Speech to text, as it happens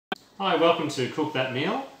Hi, welcome to Cook That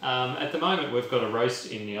Meal. At the moment we've got a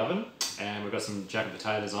roast in the oven and we've got some jacket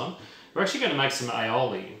potatoes on. We're actually going to make some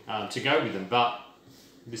aioli to go with them, but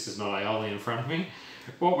this is not aioli in front of me.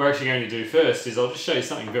 What we're actually going to do first is I'll just show you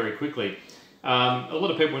something very quickly. A lot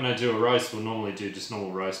of people when they do a roast will normally do just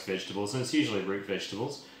normal roast vegetables, and it's usually root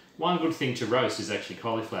vegetables. One good thing to roast is actually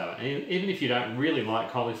cauliflower, and even if you don't really like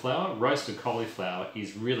cauliflower, roasted cauliflower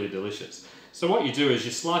is really delicious. So what you do is you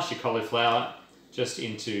slice your cauliflower just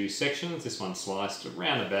into sections. This one's sliced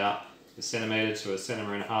around about a centimetre to a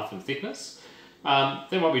centimetre and a half in thickness.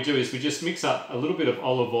 Then what we do is we just mix up a little bit of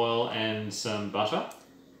olive oil and some butter,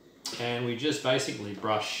 and we just basically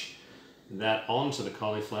brush that onto the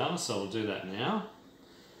cauliflower. So we'll do that now.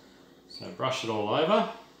 So brush it all over.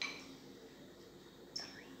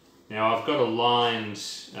 Now I've got a lined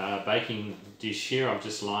baking dish here. I've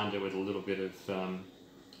just lined it with a little bit of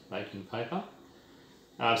baking paper.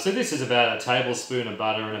 So this is about a tablespoon of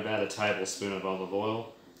butter and about a tablespoon of olive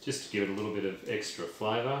oil, just to give it a little bit of extra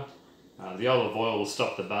flavour. The olive oil will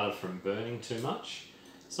stop the butter from burning too much.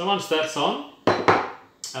 So once that's on,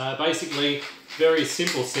 basically very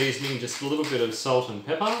simple seasoning, just a little bit of salt and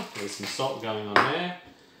pepper. There's some salt going on there.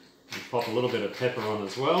 You pop a little bit of pepper on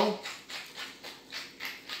as well.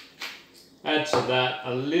 Add to that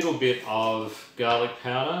a little bit of garlic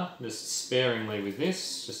powder, just sparingly with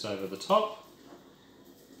this, just over the top.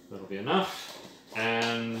 That'll be enough.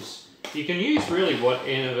 And you can use really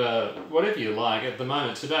whatever you like. At the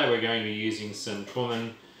moment, today we're going to be using some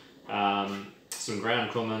cumin, some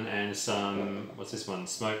ground cumin and some, what's this one,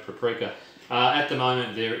 smoked paprika. At the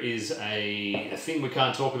moment there is a thing we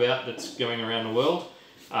can't talk about that's going around the world.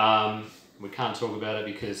 We can't talk about it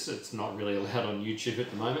because it's not really allowed on YouTube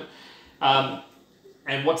at the moment.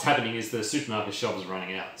 And what's happening is the supermarket shelf is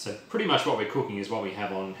running out. So pretty much what we're cooking is what we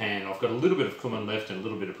have on hand. I've got a little bit of cumin left and a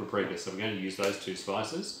little bit of paprika, so we're going to use those two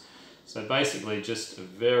spices. So basically just a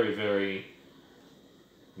very,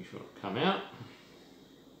 which will come out,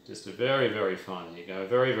 just a very fine, there you go,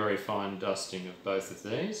 very fine dusting of both of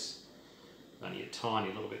these. Only a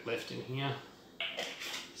tiny little bit left in here.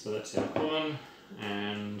 So that's our cumin,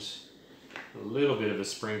 and a little bit of a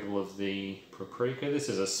sprinkle of the paprika. This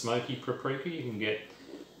is a smoky paprika. You can get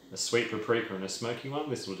a sweet paprika and a smoky one.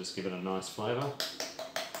 This will just give it a nice flavour.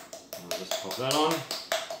 I'll just pop that on.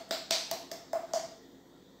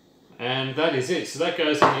 And that is it. So that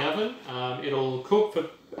goes in the oven. It'll cook for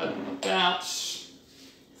about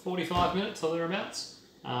 45 minutes or thereabouts.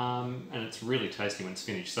 And it's really tasty when it's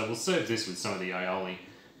finished. So we'll serve this with some of the aioli,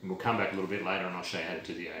 and we'll come back a little bit later and I'll show you how to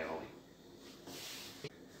do the aioli.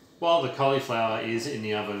 While the cauliflower is in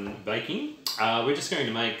the oven baking, we're just going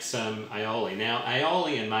to make some aioli. Now,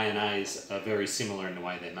 aioli and mayonnaise are very similar in the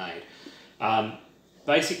way they're made.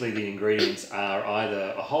 Basically, the ingredients are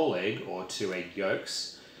either a whole egg or 2 egg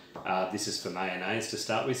yolks. This is for mayonnaise to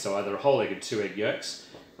start with, so either a whole egg or 2 egg yolks.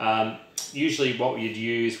 Usually what you'd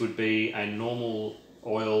use would be a normal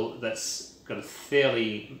oil that's got a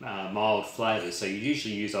fairly mild flavour, so you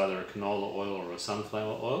usually use either a canola oil or a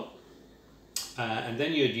sunflower oil. And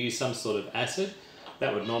then you'd use some sort of acid.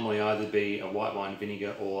 That would normally either be a white wine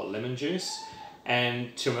vinegar or lemon juice.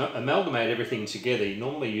 And to amalgamate everything together, you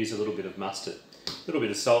normally use a little bit of mustard, a little bit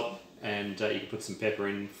of salt, and you can put some pepper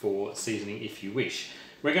in for seasoning if you wish.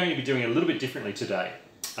 We're going to be doing it a little bit differently today.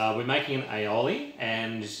 We're making an aioli,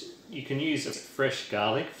 and you can use fresh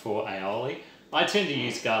garlic for aioli. I tend to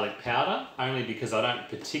use garlic powder only because I don't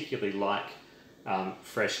particularly like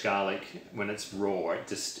fresh garlic when it's raw.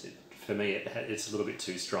 For me, it's a little bit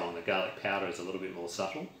too strong. The garlic powder is a little bit more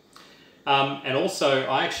subtle. And also,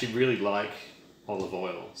 I actually really like olive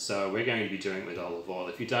oil. So we're going to be doing it with olive oil.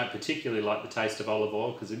 If you don't particularly like the taste of olive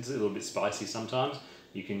oil, because it's a little bit spicy sometimes,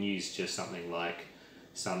 you can use just something like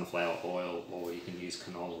sunflower oil, or you can use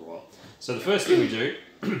canola oil. So the first thing we do,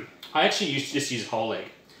 I actually just use whole egg.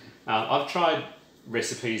 I've tried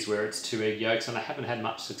recipes where it's 2 egg yolks and I haven't had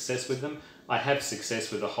much success with them. I have success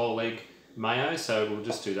with a whole egg mayo, so we'll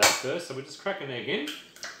just do that first. So we'll just crack an egg in.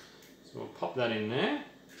 So we'll pop that in there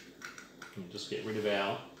and just get rid of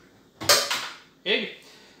our egg.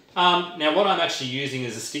 Now what I'm actually using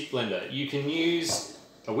is a stick blender. You can use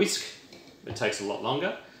a whisk, it takes a lot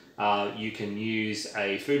longer. You can use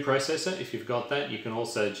a food processor if you've got that. You can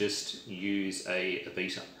also just use a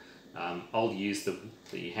beater. I'll use the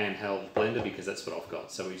handheld blender because that's what I've got.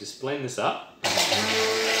 So we just blend this up.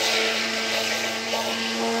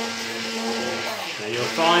 Now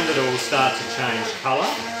you'll find that it will start to change colour.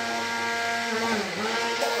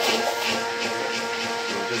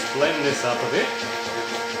 We'll just blend this up a bit.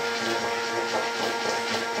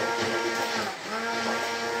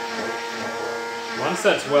 Once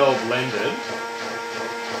that's well blended,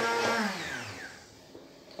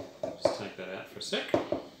 a sec.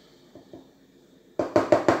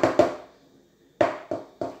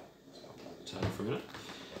 For a minute.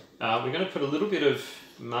 We're going to put a little bit of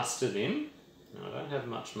mustard in. Now, I don't have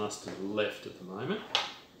much mustard left at the moment,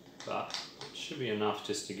 but it should be enough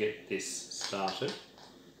just to get this started.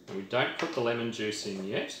 And we don't put the lemon juice in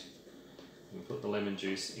yet. We'll put the lemon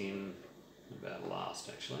juice in about last,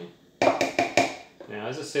 actually. Now,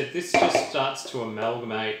 as I said, this just starts to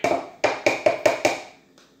amalgamate.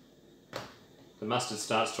 The mustard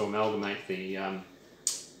starts to amalgamate the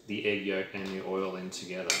egg yolk and the oil in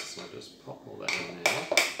together. So I'll just pop all that in there.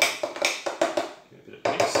 Give it a bit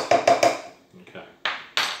of mix. Okay.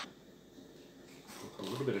 I'll put a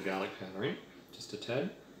little bit of garlic powder in, just a tad.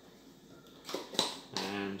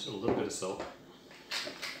 And a little bit of salt.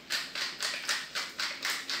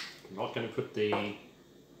 I'm not going to put the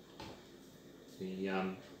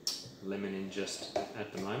lemon in just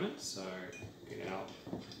at the moment, so get our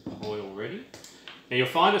oil ready. Now you'll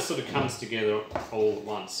find it sort of comes together all at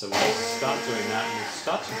once, so we'll start doing that and we'll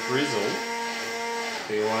start to drizzle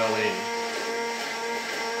the oil in.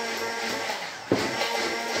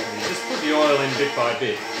 And you just put the oil in bit by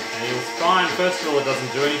bit, and you'll find first of all it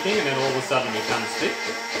doesn't do anything, and then all of a sudden it becomes thick.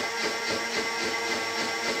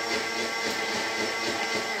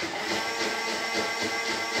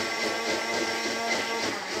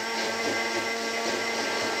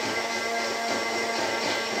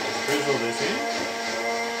 Just drizzle this in.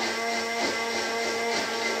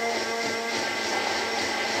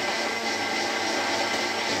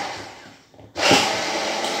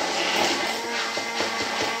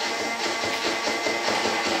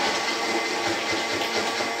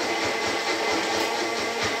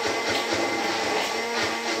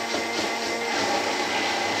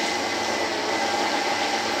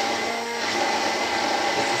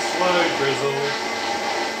 Slow drizzle.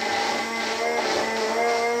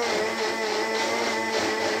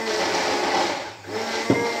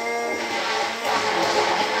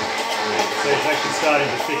 So it's actually starting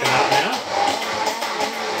to thicken up now.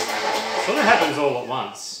 Sort of happens all at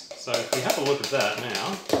once. So if we have a look at that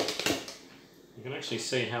now, you can actually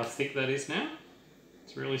see how thick that is now.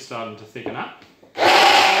 It's really starting to thicken up.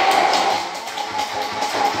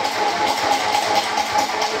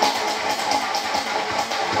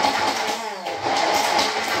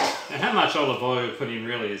 How much olive oil you put in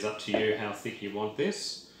really is up to you, how thick you want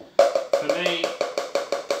this. For me,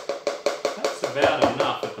 that's about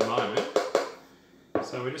enough at the moment.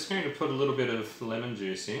 So we're just going to put a little bit of lemon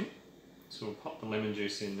juice in. So we'll pop the lemon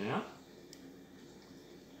juice in now.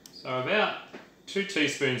 So about 2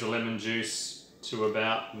 teaspoons of lemon juice to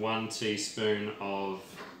about 1 teaspoon of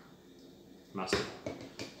mustard.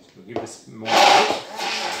 We'll give this more weight.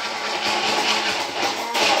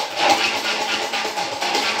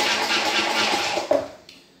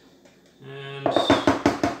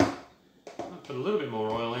 Put a little bit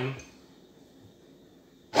more oil in.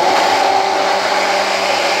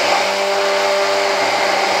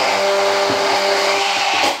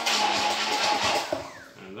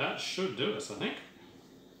 And that should do us, I think.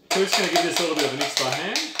 We're just going to give this a little bit of a mix by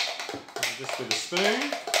hand, just with a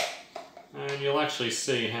spoon, and you'll actually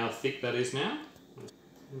see how thick that is now.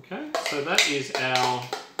 Okay, so that is our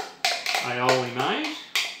aioli made.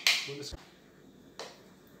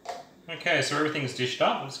 Okay, so everything's dished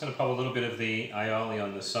up. I'm just going to pop a little bit of the aioli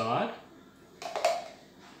on the side.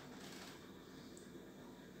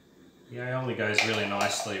 The aioli goes really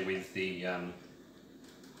nicely with the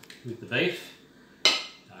beef.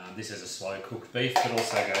 This is a slow cooked beef, but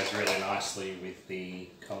also goes really nicely with the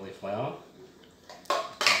cauliflower. I'll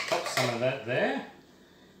pop some of that there.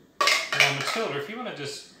 Now Matilda, if you want to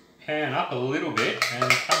just pan up a little bit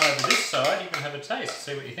and come over this side, you can have a taste,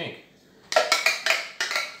 see what you think.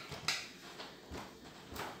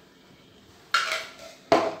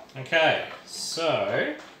 Okay,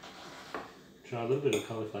 so try a little bit of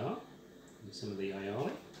cauliflower and some of the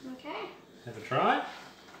aioli. Okay. Have a try.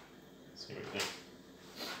 See what you think.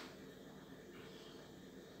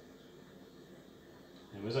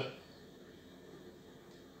 How was it?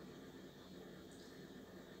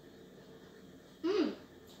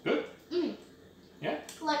 Good? Yeah?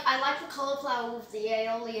 Like, I like the cauliflower with the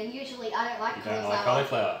aioli, and usually I don't like You cauliflower. don't like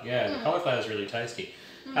cauliflower? Yeah, the cauliflower is really tasty.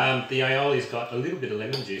 The aioli's got a little bit of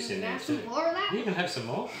lemon juice in there too. Some more of that? You can have some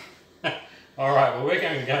more. Alright, well we're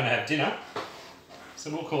going to go and have dinner.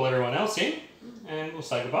 So we'll call everyone else in and we'll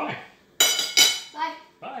say goodbye. Bye.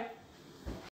 Bye.